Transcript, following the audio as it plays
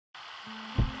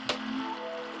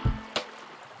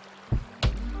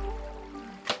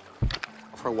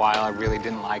For a while, I really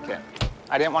didn't like it.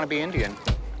 I didn't want to be Indian.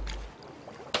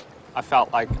 I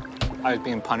felt like I was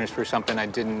being punished for something I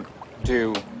didn't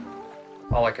do.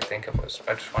 All I could think of was,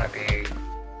 I just want to be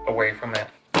away from it.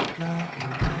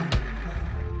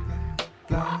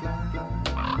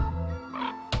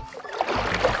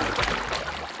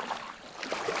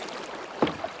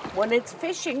 When it's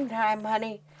fishing time,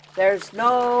 honey, there's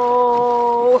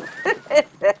no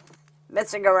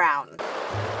messing around.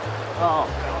 Oh,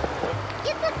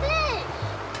 Get the fish!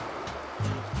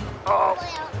 oh.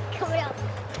 Come out.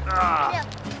 Ah.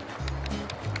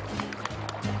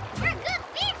 We're good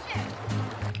fishers!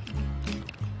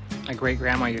 My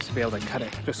great-grandma used to be able to cut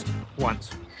it just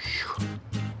once.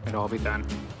 It'd all be done.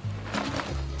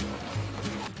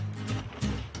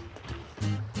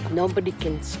 Nobody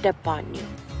can step on you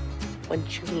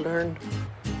once you learn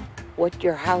what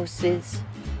your house is,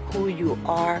 who you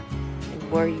are,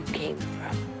 and where you came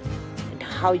from, and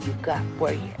how you got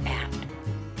where you're at.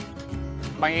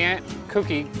 My aunt,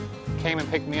 Cookie, came and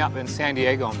picked me up in San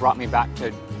Diego and brought me back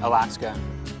to Alaska.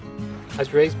 I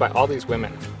was raised by all these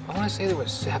women. I want to say there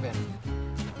was 7.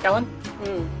 Ellen,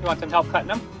 you want some help cutting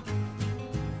them?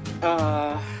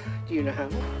 Do you know how?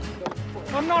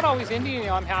 I'm not always Indian, you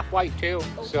know, I'm half white too,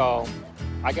 so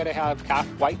I gotta have half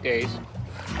white days.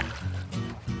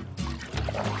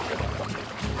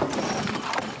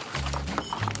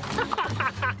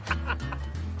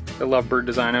 The lovebird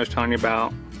design I was telling you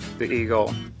about, the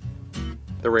eagle,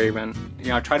 the raven, you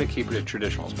know, I try to keep it as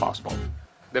traditional as possible.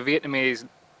 The Vietnamese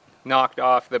knocked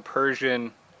off the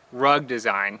Persian rug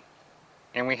design,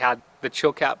 and we had the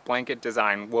chill cap blanket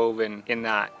design woven in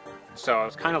that. So it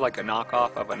was kind of like a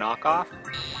knockoff of a knockoff.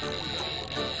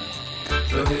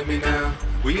 So hear me now,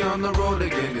 we on the road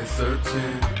again and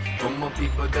searching for more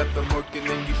people that been working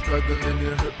and you struggling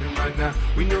and hurting right now.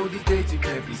 We know these days you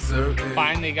can't be certain.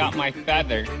 Finally got my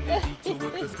feather. So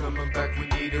if it's coming back, we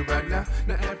need it right now.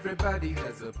 Now everybody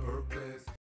has a purpose.